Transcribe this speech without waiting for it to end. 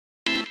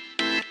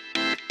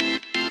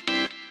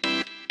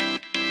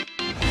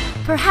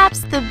Perhaps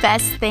the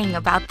best thing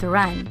about the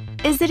run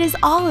is it is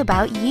all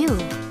about you.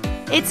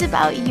 It's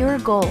about your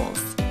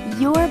goals,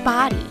 your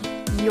body,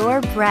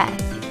 your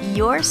breath,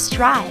 your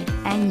stride,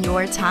 and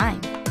your time.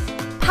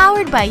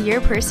 Powered by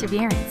your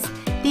perseverance,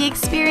 the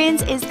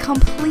experience is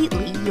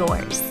completely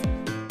yours.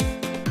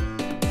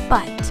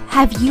 But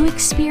have you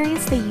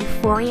experienced the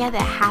euphoria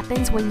that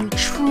happens when you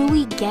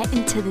truly get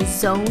into the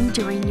zone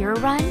during your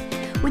run?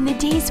 When the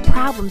day's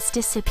problems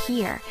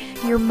disappear,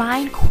 your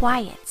mind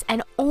quiets,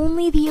 and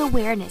only the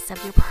awareness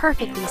of your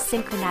perfectly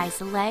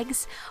synchronized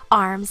legs,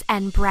 arms,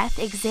 and breath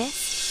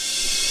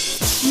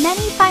exists?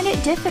 Many find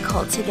it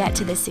difficult to get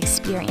to this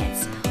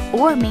experience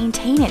or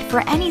maintain it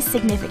for any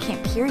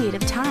significant period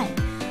of time,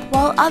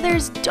 while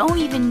others don't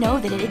even know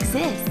that it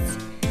exists.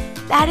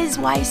 That is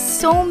why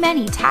so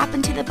many tap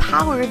into the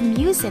power of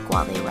music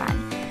while they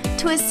run,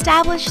 to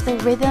establish the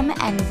rhythm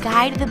and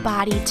guide the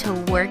body to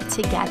work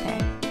together.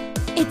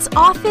 It's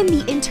often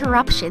the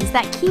interruptions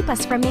that keep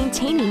us from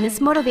maintaining this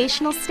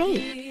motivational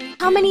state.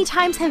 How many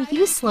times have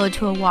you slowed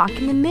to a walk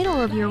in the middle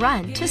of your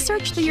run to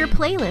search through your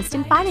playlist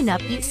and find an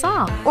upbeat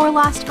song? Or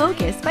lost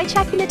focus by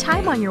checking the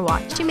time on your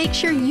watch to make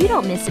sure you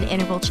don't miss an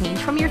interval change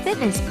from your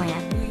fitness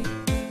plan?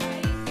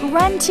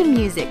 Run to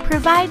Music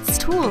provides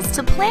tools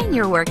to plan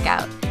your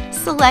workout,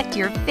 select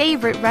your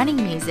favorite running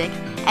music,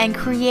 and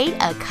create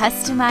a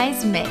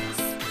customized mix.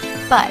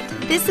 But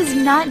this is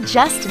not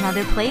just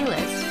another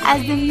playlist,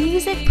 as the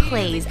music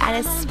plays at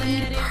a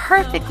speed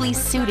perfectly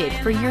suited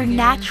for your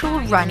natural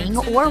running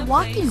or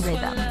walking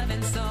rhythm.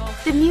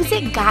 The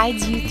music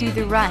guides you through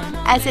the run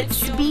as it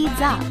speeds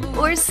up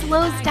or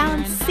slows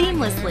down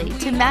seamlessly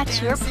to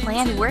match your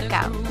planned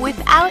workout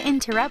without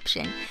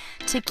interruption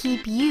to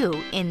keep you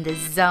in the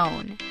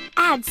zone.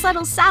 Add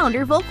subtle sound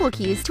or vocal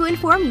cues to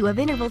inform you of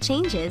interval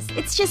changes.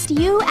 It's just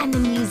you and the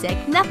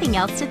music, nothing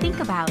else to think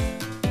about.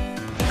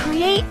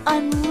 Create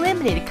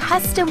unlimited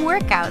custom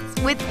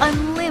workouts with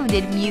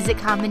unlimited music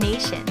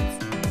combinations.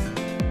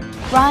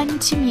 Run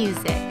to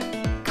Music.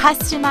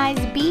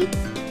 Customize beat,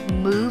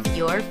 move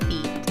your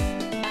feet.